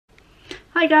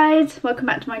Hi guys, welcome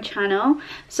back to my channel.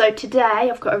 So today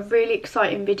I've got a really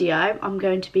exciting video. I'm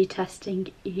going to be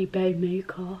testing eBay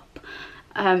makeup.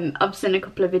 I've seen a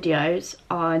couple of videos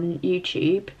on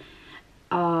YouTube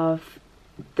of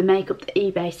the makeup that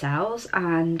eBay sells,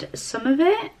 and some of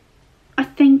it I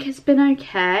think has been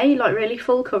okay, like really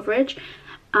full coverage,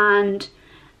 and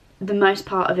the most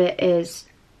part of it is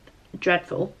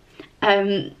dreadful.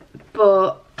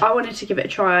 But I wanted to give it a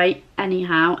try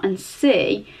anyhow and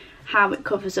see how it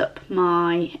covers up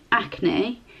my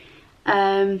acne.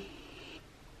 So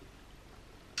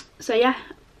yeah,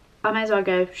 I may as well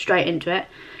go straight into it.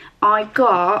 I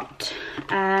got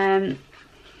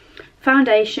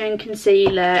foundation,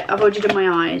 concealer. I've already done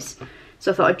my eyes,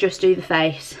 so I thought I'd just do the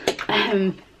face.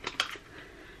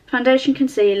 Foundation,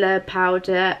 concealer,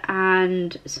 powder,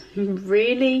 and some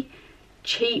really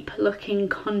cheap looking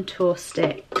contour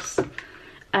sticks.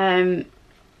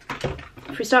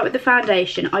 If we start with the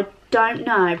foundation, I don't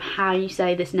know how you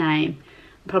say this name.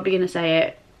 I'm probably going to say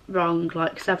it wrong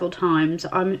like several times.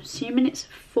 I'm assuming it's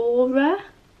Fora,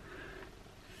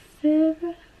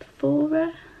 something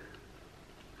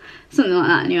like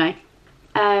that anyway.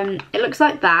 It looks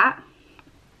like that.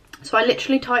 So I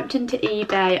literally typed into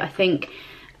eBay, I think,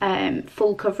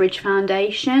 full coverage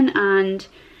foundation, and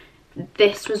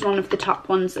this was one of the top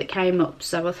ones that came up,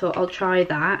 so I thought I'll try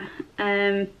that.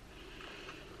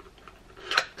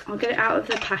 I'll get it out of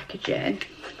the packaging.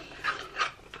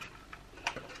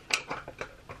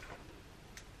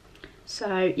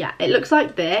 So yeah, it looks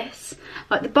like this.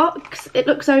 Like the box, it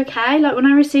looks okay. Like when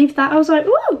I received that, I was like,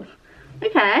 ooh,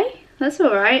 okay, that's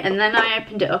all right. And then I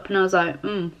opened it up and I was like,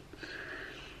 But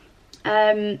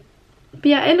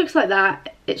yeah, it looks like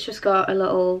that. It's just got a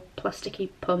little plasticky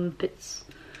pump. It's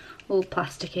all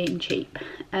plasticky and cheap.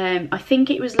 I think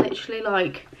it was literally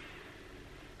like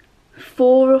 £4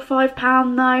 or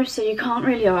 £5 though, so you can't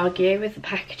really argue with the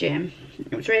packaging.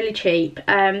 It was really cheap.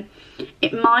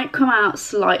 It might come out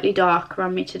slightly darker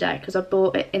on me today because I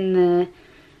bought it in the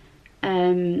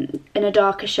in a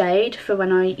darker shade for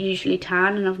when I usually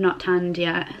tan, and I've not tanned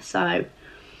yet, so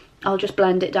I'll just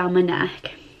blend it down my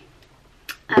neck.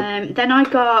 Then I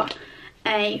got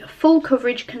a full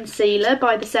coverage concealer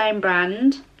by the same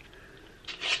brand,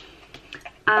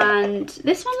 and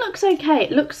this one looks okay.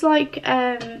 It looks like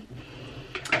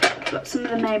got some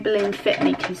of the Maybelline Fit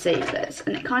Me concealers,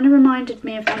 and it kind of reminded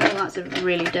me of one. Oh, that's a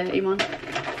really dirty one.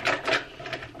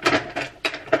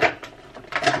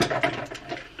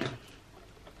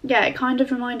 Yeah, it kind of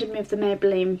reminded me of the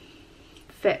Maybelline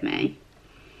Fit Me,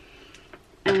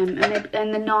 and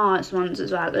the NARS ones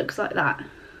as well. It looks like that.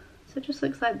 So it just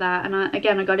looks like that, and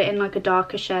again I got it in like a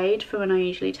darker shade for when I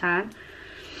usually tan.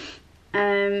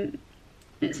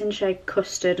 It's in shade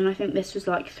custard, and I think this was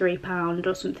like £3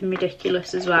 or something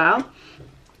ridiculous as well.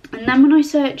 And then when I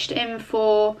searched in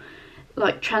for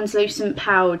like translucent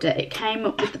powder, it came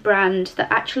up with the brand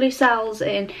that actually sells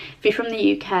in, if you're from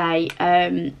the UK,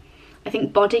 I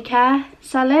think Body Care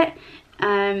sell it.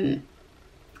 I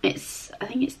think it's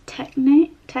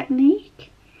Technique,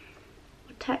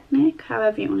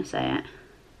 however you want to say it.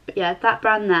 But yeah, that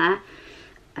brand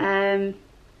there.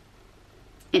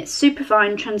 It's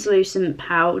superfine translucent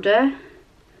powder,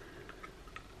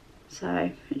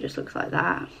 so it just looks like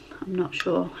that. I'm not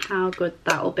sure how good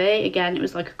that'll be. Again, it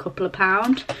was like a couple of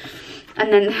 £2.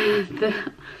 And then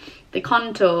the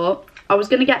contour, I was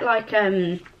going to get like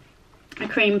a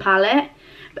cream palette,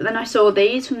 but then I saw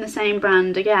these from the same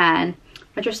brand again.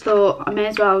 I just thought I may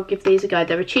as well give these a go.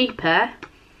 They were cheaper.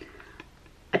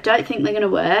 I don't think they're going to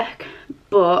work,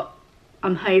 but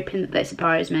I'm hoping that they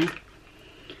surprise me.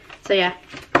 So yeah,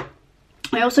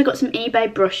 I also got some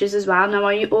eBay brushes as well. Now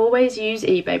I always use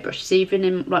eBay brushes even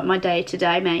in like my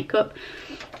day-to-day makeup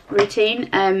routine.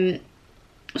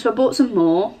 So I bought some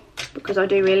more because I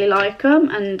do really like them,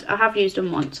 and I have used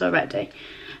them once already.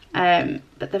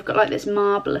 But they've got like this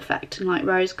marble effect and like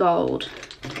rose gold.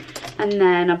 And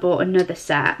then I bought another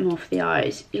set, more for the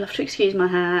eyes. You'll have to excuse my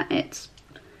hair, it's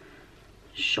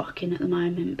shocking at the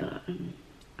moment, but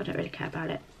I don't really care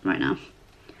about it right now.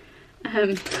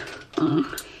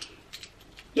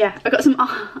 Yeah, I got some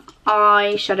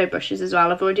eyeshadow brushes as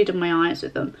well. I've already done my eyes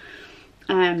with them.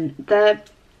 They're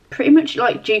pretty much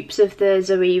like dupes of the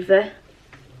Zoeva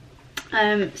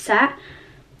set.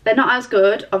 They're not as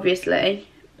good, obviously,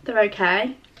 but they're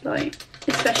okay. Like,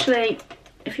 especially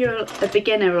if you're a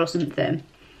beginner or something,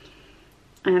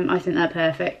 I think they're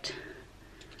perfect.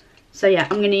 So yeah,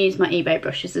 I'm going to use my eBay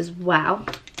brushes as well.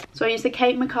 So I use the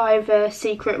Kate McIver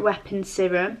Secret Weapon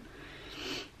Serum.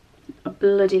 I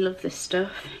bloody love this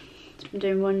stuff. It's been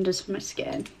doing wonders for my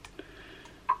skin.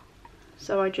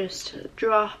 So I just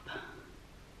drop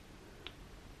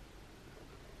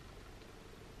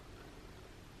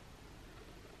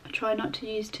try not to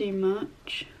use too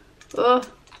much. Oh,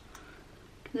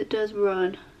 because it does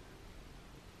run.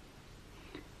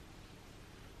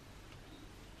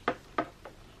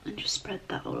 And just spread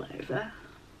that all over.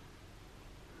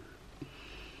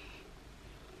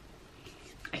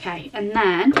 Okay, and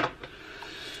then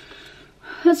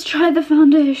let's try the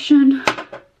foundation.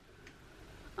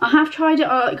 I have tried it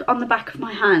on the back of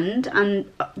my hand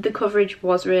and the coverage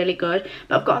was really good,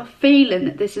 but I've got a feeling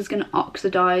that this is going to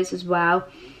oxidise as well.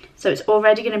 So it's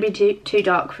already going to be too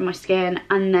dark for my skin,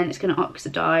 and then it's going to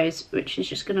oxidise, which is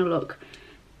just going to look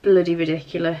bloody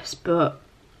ridiculous, but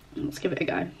let's give it a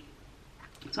go.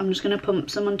 So I'm just going to pump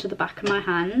some onto the back of my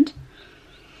hand.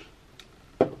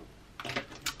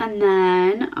 And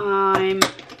then I'm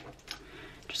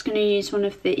just going to use one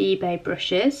of the eBay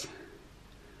brushes.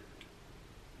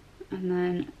 And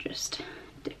then just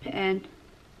dip it in.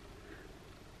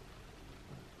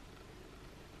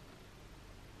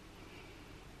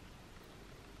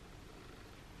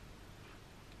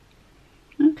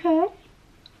 Okay.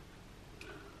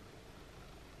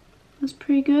 That's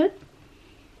pretty good.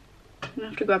 I'm gonna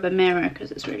have to grab a mirror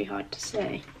because it's really hard to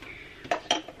see.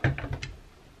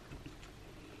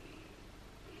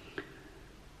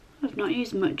 I've not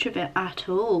used much of it at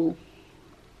all.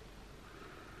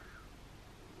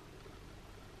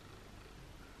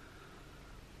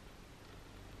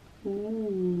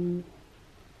 Ooh.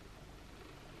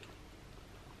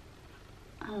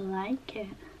 I like it.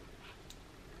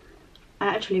 I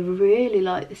actually really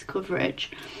like this coverage.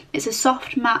 It's a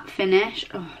soft matte finish.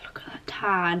 Oh, look at that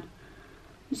tan.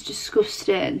 It's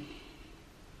disgusting.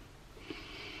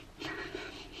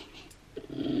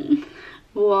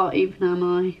 What even am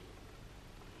I?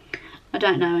 I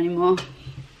don't know anymore.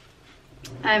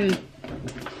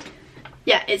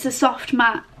 Yeah, it's a soft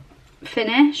matte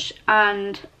finish,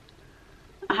 and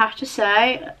I have to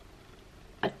say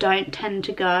I don't tend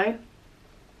to go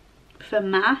for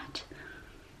matte.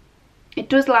 It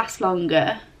does last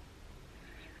longer,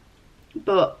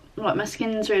 but like my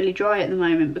skin's really dry at the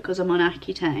moment because I'm on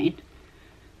Accutane,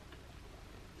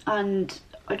 and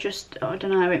I don't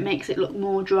know, it makes it look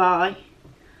more dry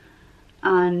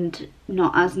and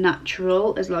not as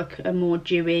natural as like a more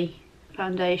dewy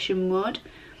foundation would.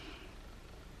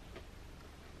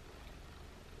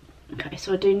 Okay,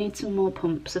 so I do need some more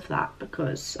pumps of that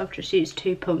because I've just used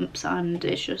 2 pumps and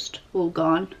it's just all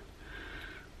gone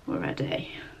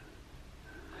already.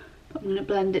 But I'm going to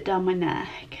blend it down my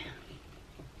neck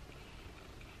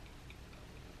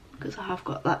because I have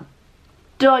got that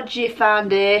dodgy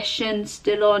foundation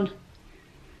still on.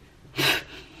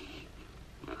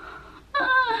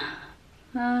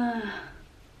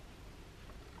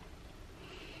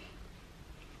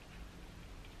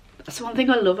 That's one thing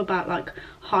I love about like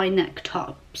high neck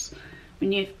tops.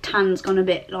 When your tan's gone a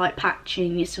bit like patchy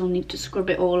and you still need to scrub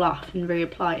it all off and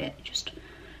reapply it, just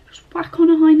whack on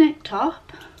a high neck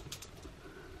top.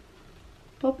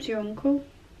 Bob's your uncle.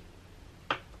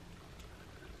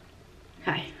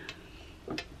 Okay.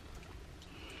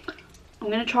 I'm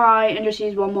going to try and just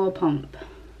use one more pump.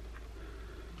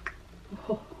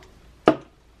 Oh.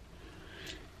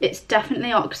 It's definitely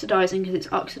oxidising because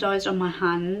it's oxidised on my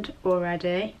hand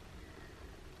already.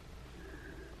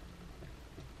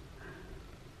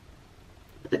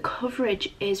 But the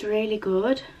coverage is really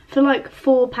good. For like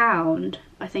 £4,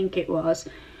 I think it was.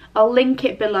 I'll link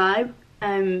it below.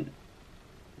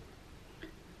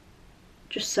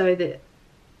 Just so that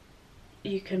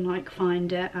you can like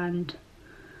find it and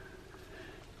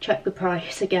check the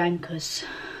price again because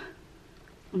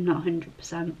I'm not 100%.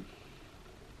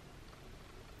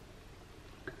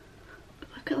 But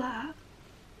look at that.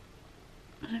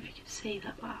 I don't know if you can see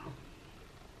that well.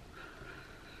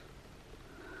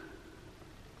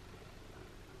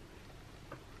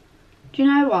 Do you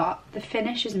know what? The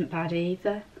finish isn't bad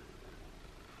either.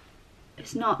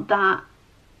 It's not that,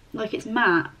 like it's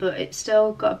matte, but it's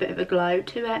still got a bit of a glow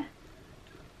to it.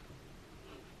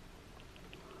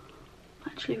 I'm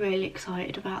actually really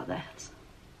excited about this.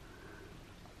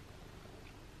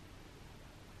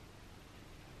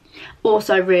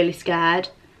 Also really scared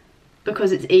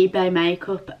because it's eBay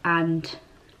makeup and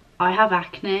I have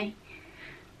acne.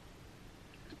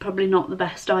 It's probably not the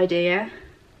best idea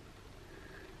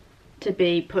to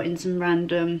be putting some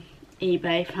random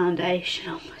eBay foundation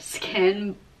on my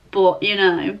skin, but you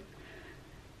know,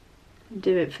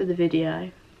 do it for the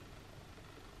video.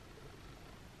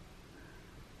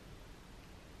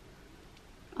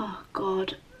 Oh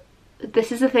god,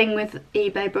 this is the thing with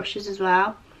eBay brushes as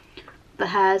well, the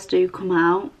hairs do come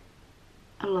out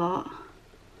a lot.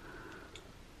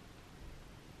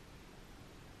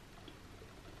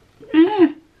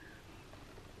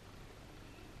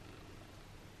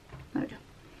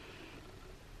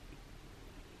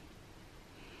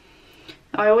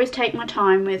 I always take my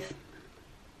time with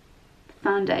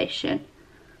foundation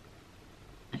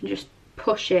and just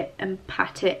push it and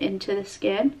pat it into the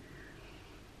skin,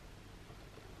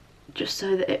 just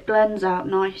so that it blends out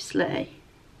nicely,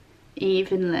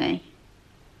 evenly,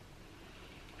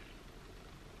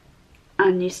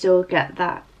 and you still get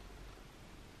that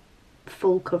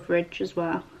full coverage as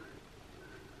well.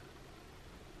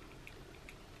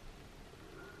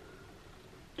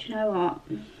 Do you know what?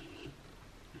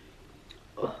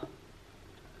 Oh,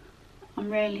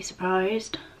 I'm really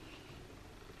surprised.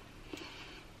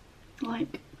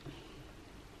 Like,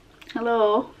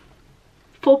 hello,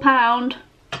 £4. £4.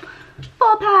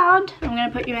 I'm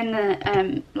gonna put you in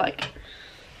the like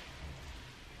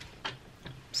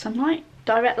sunlight,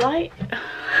 direct light,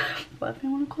 whatever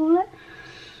you want to call it.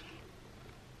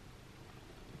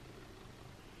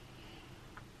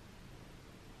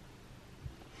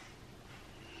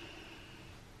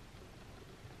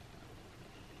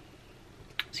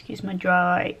 Excuse my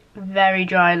dry, very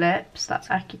dry lips, that's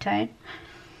Accutane.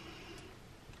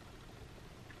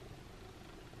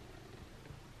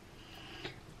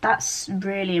 That's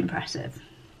really impressive.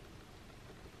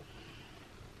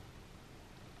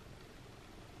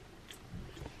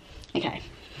 Okay.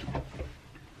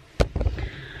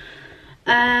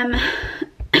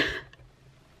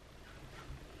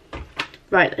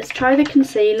 Right, let's try the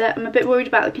concealer. I'm a bit worried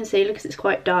about the concealer because it's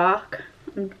quite dark.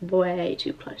 I'm way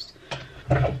too close.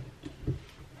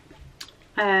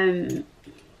 I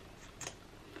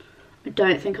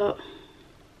don't think I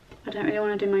don't really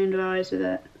want to do my under eyes with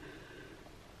it.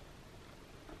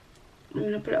 I'm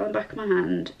going to put it on the back of my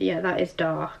hand. Yeah, that is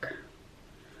dark.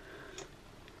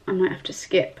 I might have to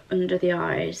skip under the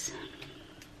eyes.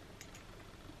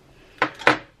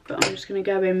 But I'm just going to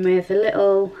go in with a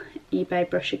little eBay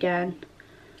brush again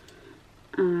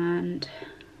and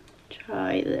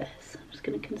try this. I'm just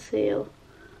going to conceal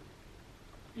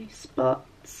any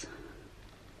spots.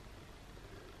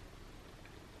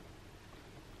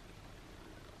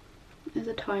 It's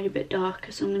a tiny bit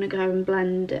darker, so I'm going to go and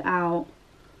blend it out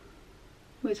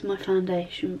with my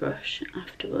foundation brush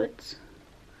afterwards.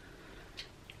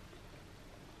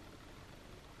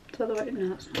 Is that the right? No,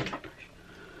 that's not the right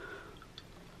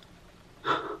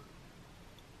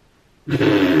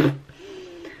brush.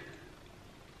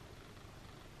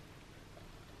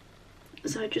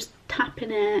 So just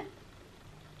tapping it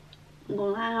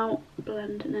all out,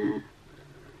 blending it.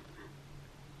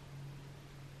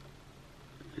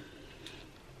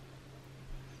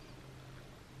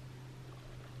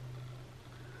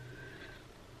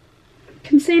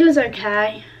 Concealer's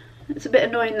okay. It's a bit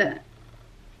annoying that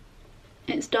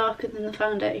it's darker than the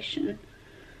foundation.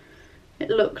 It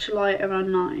looked lighter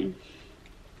on mine,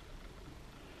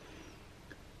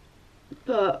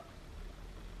 but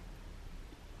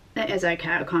it is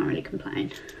okay, I can't really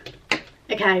complain.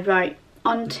 Okay, right,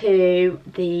 onto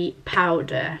the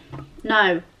powder.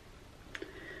 No.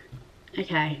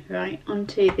 Okay, right,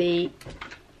 onto the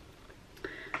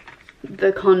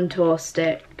contour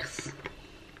sticks.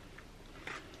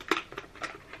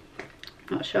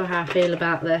 Not sure how I feel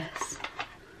about this.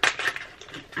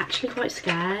 Actually quite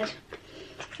scared.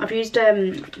 I've used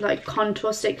like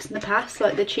contour sticks in the past,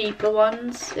 like the cheaper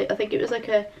ones. I think it was like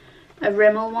a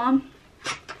Rimmel one.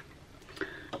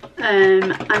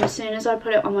 And as soon as I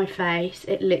put it on my face,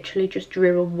 it literally just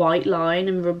drew a white line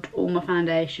and rubbed all my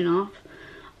foundation off.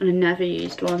 And I've never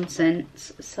used one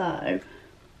since, so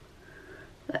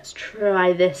let's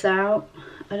try this out.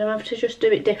 I don't have to just do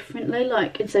it differently,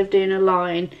 like instead of doing a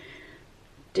line,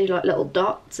 do like little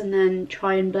dots and then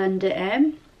try and blend it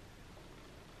in.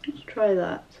 Let's try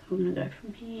that. So I'm going to go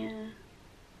from here.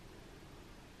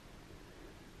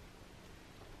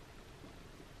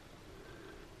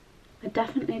 I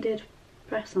definitely did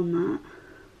press on that.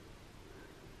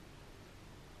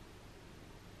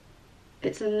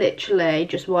 It's literally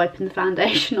just wiping the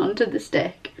foundation onto the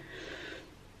stick.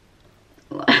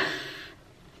 Oh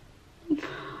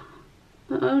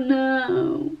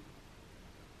no.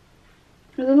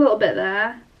 There's a little bit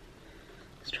there.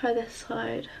 Let's try this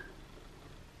side.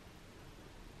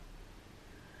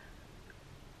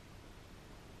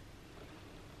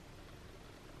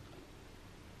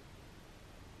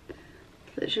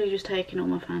 Literally just taking all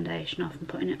my foundation off and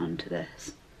putting it onto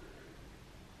this.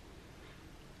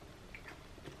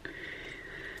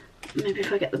 Maybe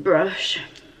if I get the brush.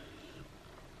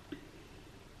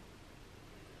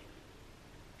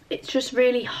 It's just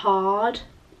really hard.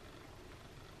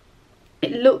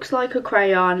 It looks like a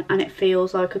crayon and it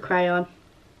feels like a crayon.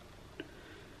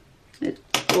 It's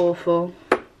awful.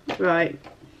 Right,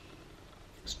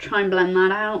 let's try and blend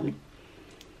that out.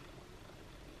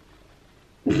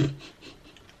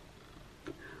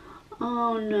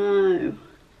 Oh no.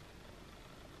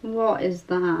 What is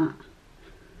that?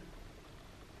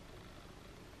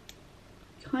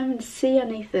 Can't even see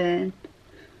anything.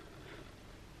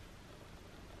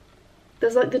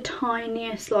 There's like the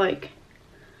tiniest like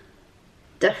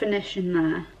definition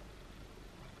there.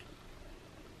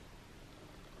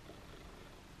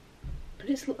 But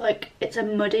it's like, it's a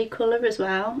muddy colour as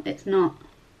well. It's not.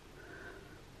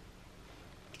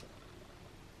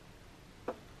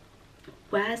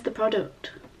 Where's the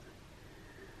product?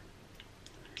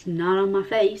 It's not on my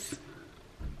face.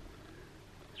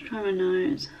 Let's try my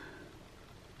nose.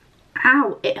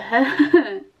 Ow, it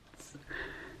hurts.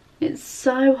 It's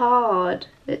so hard.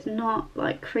 It's not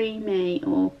like creamy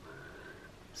or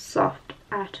soft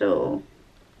at all.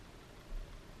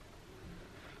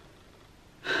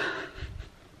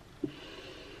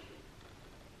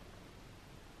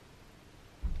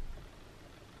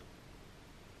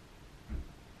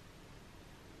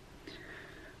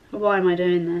 Why am I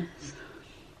doing this?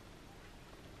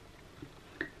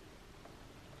 I'm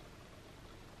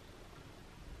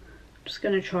just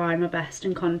going to try my best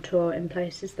and contour in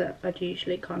places that I'd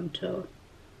usually contour.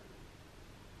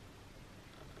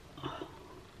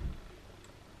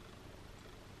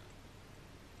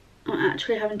 I'm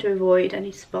actually having to avoid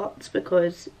any spots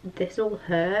because this will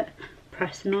hurt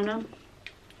pressing on them.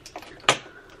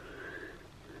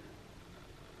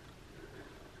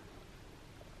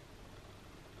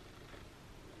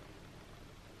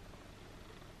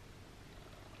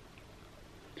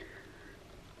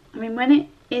 I mean, when it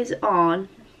is on,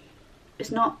 it's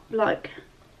not like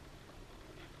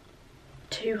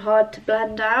too hard to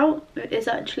blend out. It is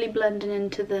actually blending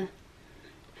into the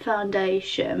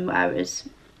foundation, whereas,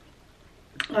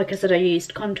 like I said, I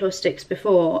used contour sticks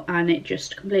before and it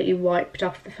just completely wiped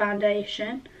off the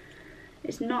foundation.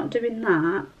 It's not doing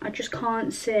that. I just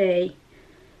can't see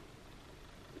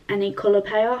any colour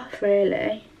payoff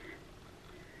really.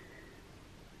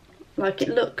 Like it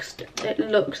looks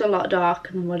a lot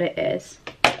darker than what it is.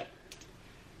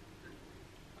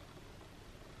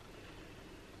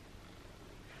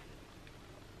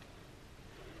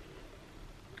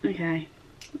 Okay,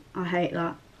 I hate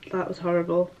that. That was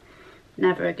horrible.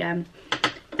 Never again.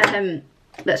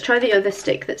 Let's try the other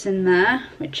stick that's in there,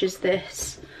 which is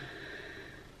this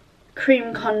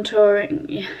cream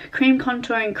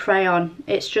contouring crayon.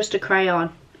 It's just a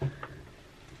crayon.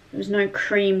 There's no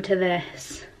cream to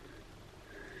this.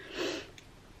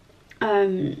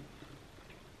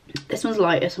 This one's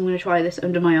lighter, so I'm going to try this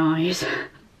under my eyes.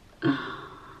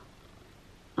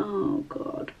 Oh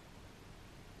god.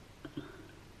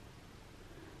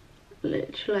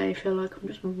 Literally, I feel like I'm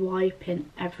just wiping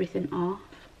everything off.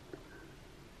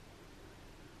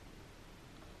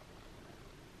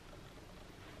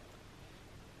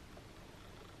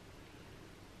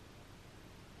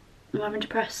 I'm having to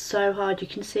press so hard, you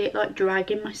can see it like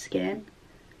dragging my skin.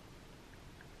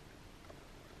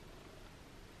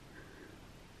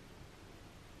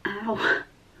 Ow.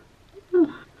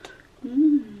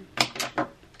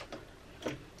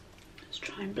 Let's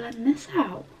try and blend this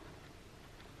out.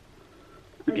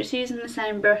 I'm just using the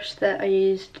same brush that I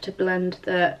used to blend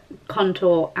the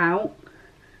contour out.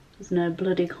 There's no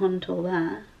bloody contour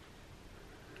there.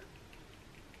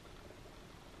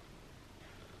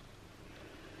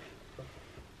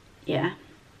 Yeah,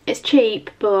 it's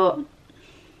cheap, but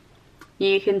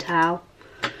you can tell.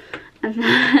 And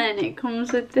then it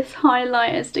comes with this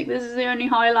highlighter stick. This is the only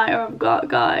highlighter I've got,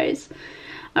 guys.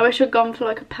 I wish I'd gone for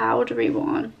like a powdery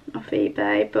one off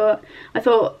eBay, but I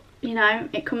thought, you know,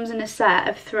 it comes in a set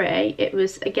of 3. It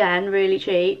was, again, really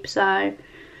cheap, so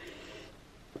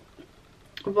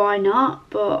why not?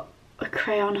 But a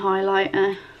crayon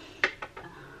highlighter.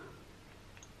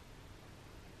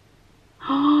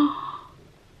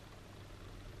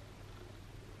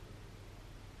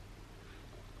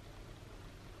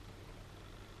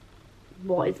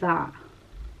 What is that?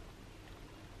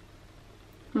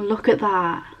 Look at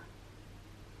that.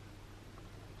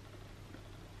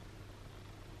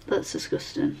 That's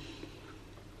disgusting.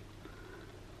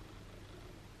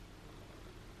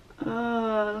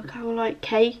 Oh, look how like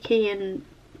cakey and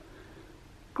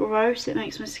gross it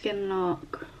makes my skin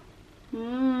look.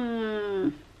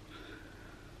 I'm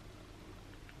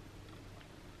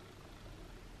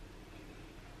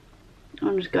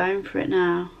just going for it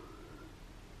now.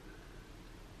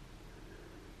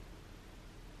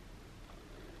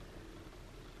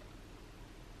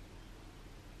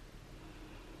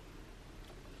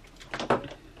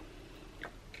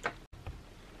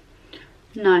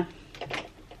 No,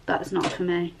 that's not for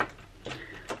me. I'm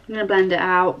going to blend it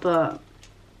out, but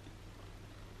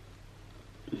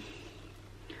look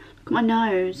at my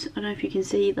nose. I don't know if you can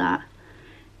see that.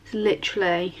 It's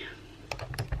literally...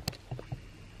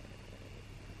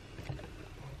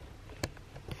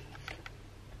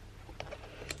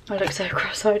 I look so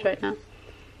cross-eyed right now.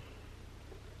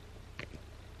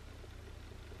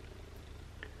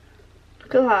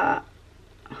 Look at that.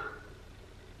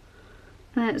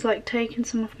 And it's like taking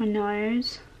some off my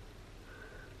nose.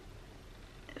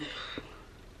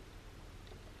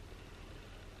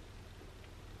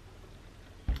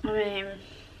 I mean,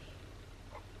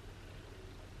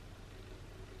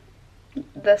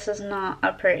 this is not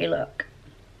a pretty look.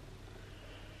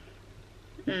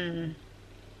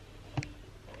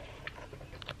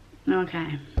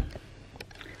 Okay.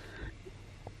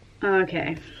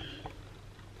 Okay.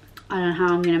 I don't know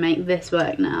how I'm going to make this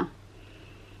work now.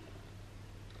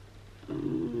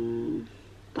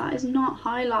 That is not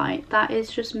highlight. That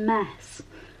is just mess.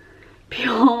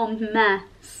 Pure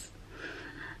mess.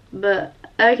 But,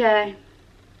 okay.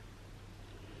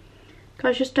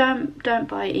 Guys, just don't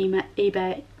buy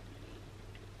eBay.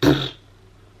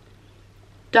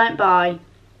 Don't buy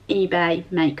eBay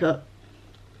makeup.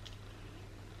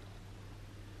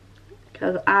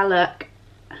 Because I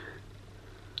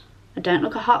don't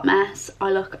look a hot mess, I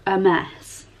look a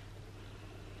mess.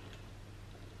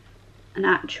 An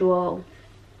actual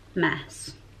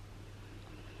mess.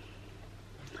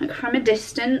 Like from a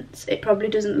distance, it probably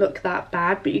doesn't look that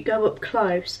bad, but you go up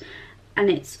close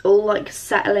and it's all like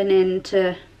settling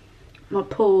into my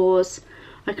pores.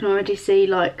 I can already see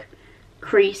like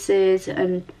creases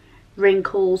and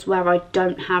wrinkles where I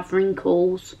don't have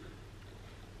wrinkles.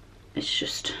 It's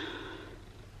just...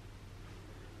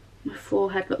 my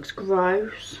forehead looks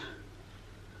gross.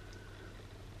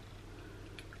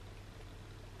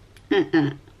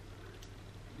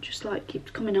 Just like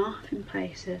keeps coming off in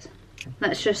places.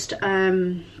 Let's just go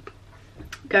in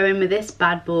with this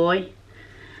bad boy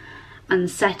and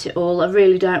set it all. I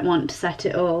really don't want to set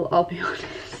it all, I'll be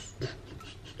honest.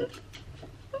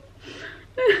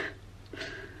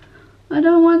 I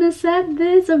don't want to set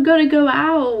this. I've got to go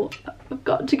out. I've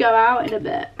got to go out in a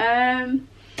bit. I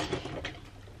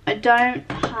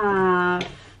don't have...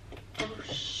 oh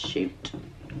shoot.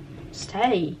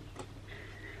 Stay.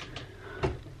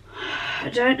 I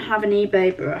don't have an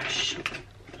eBay brush.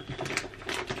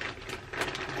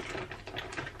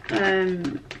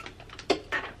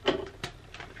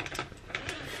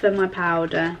 For my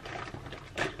powder.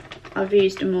 I've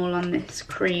used them all on this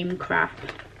cream crap.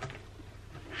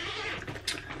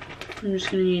 I'm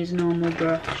just going to use a normal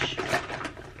brush.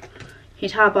 You can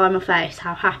tell by my face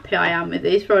how happy I am with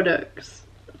these products.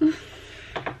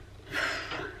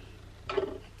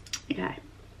 Okay.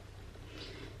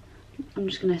 I'm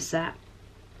just going to set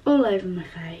all over my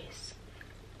face.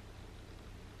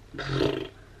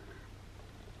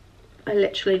 I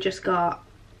literally just got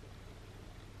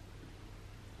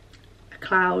a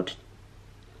cloud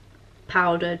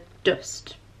powder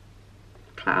dust.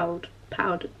 Cloud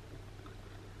powder.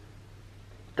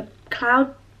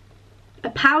 A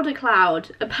powder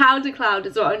cloud. A powder cloud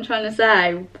is what I'm trying to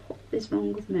say. What is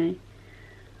wrong with me?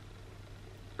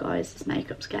 Guys, this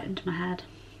makeup's getting to my head.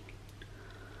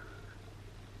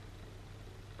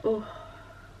 Oh.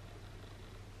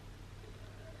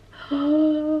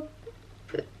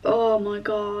 Oh my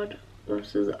god.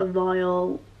 This is a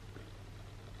vile.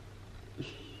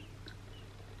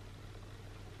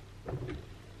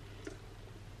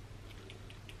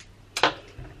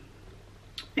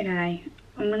 Okay,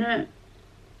 I'm gonna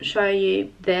show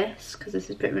you this because this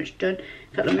is pretty much done.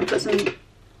 In fact, let me put some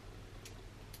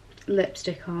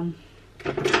lipstick on.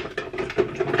 I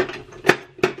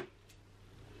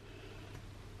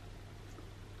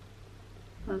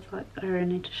was like, I really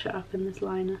need to shut up in this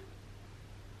liner.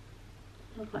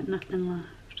 There's like nothing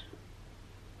left.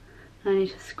 I need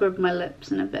to scrub my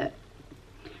lips in a bit.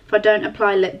 If I don't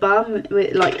apply lip balm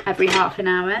with like every half an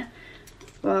hour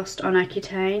whilst on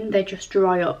Accutane, they just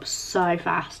dry up so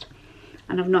fast,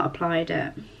 and I've not applied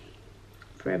it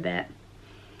for a bit.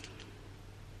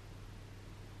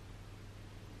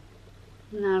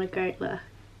 Not a great look.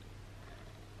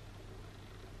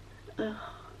 Ugh.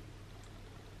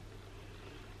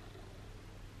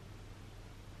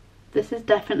 This is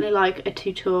definitely like a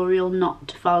tutorial not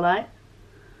to follow.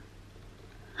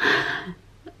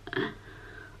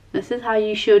 This is how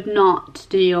you should not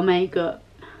do your makeup.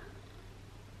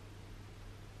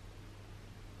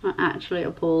 I'm actually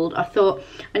appalled. I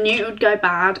knew it would go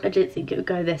bad. I didn't think it would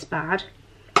go this bad.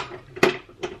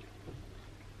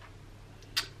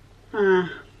 My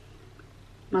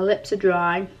lips are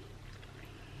dry.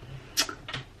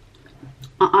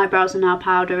 My eyebrows are now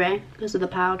powdery because of the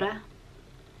powder.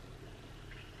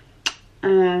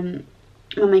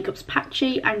 My makeup's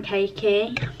patchy and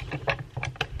cakey.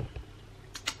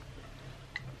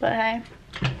 But hey.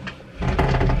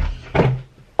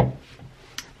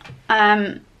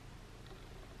 I'm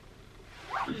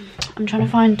trying to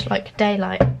find like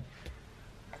daylight.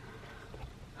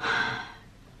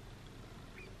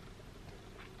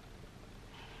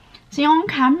 See, on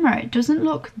camera it doesn't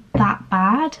look that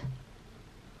bad.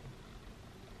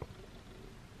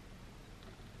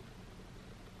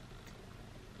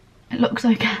 It looks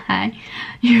okay.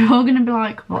 You're all gonna be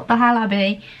like, what the hell,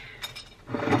 Abbie?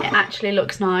 It actually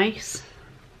looks nice.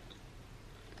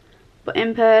 But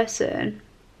in person,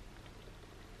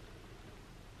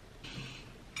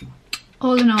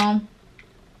 all in all,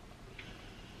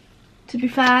 to be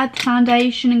fair, the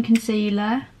foundation and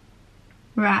concealer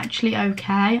were actually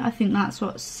okay. I think that's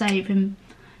what's saving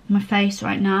my face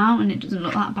right now, and it doesn't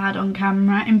look that bad on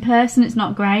camera. In person it's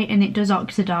not great and it does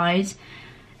oxidise.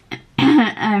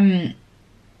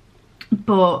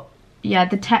 But yeah,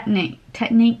 the technique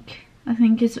I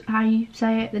think is how you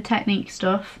say it, the technique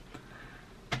stuff,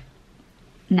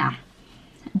 nah,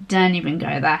 don't even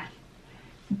go there.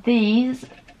 These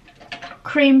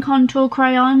cream contour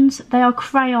crayons, they are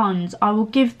crayons. I will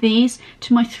give these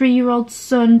to my 3-year-old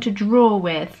son to draw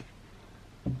with.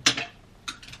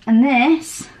 And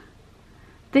this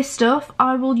stuff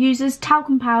I will use as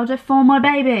talcum powder for my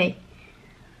baby.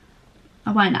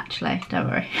 I won't actually, don't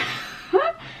worry.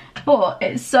 But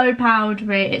it's so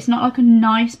powdery. It's not like a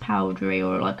nice powdery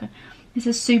or like it's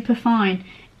a super fine.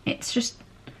 It's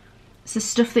the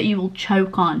stuff that you will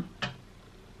choke on.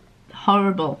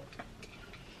 Horrible.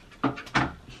 And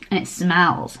it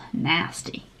smells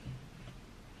nasty.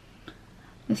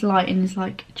 This lighting is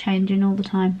like changing all the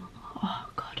time. Oh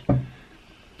god.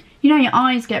 You know your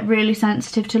eyes get really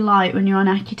sensitive to light when you're on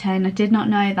Accutane. I did not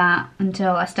know that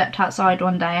until I stepped outside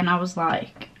one day and I was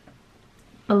like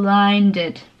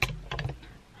blinded.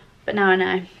 But now I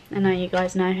know. I know you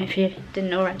guys know if you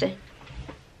didn't already.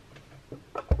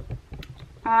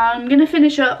 I'm gonna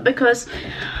finish up because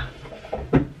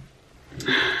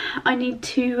I need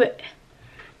to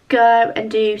go and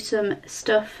do some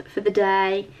stuff for the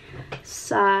day.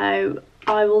 So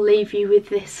I will leave you with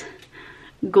this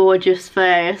gorgeous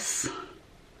face.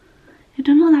 It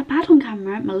don't look that bad on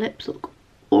camera. My lips look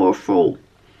awful.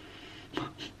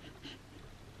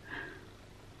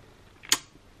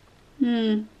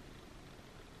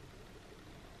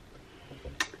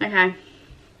 Okay.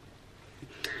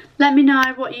 Let me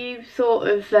know what you thought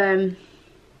of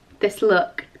this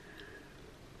look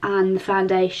and the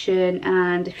foundation,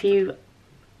 and if you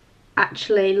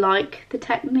actually like the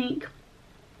Technique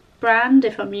brand,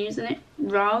 if I'm using it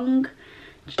wrong,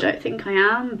 which I don't think I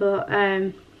am, but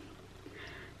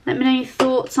let me know your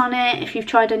thoughts on it. If you've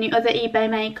tried any other eBay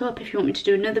makeup, if you want me to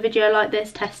do another video like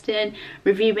this, testing,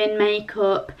 reviewing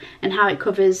makeup and how it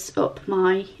covers up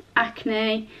my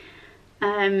acne.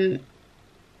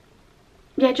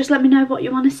 Yeah, just let me know what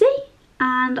you want to see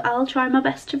and I'll try my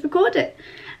best to record it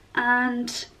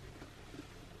and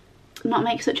not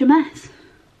make such a mess.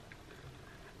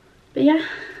 But yeah,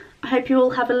 I hope you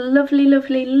all have a lovely,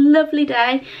 lovely, lovely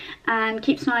day and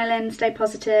keep smiling, stay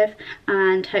positive,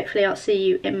 and hopefully I'll see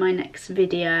you in my next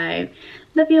video.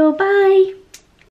 Love you all, bye!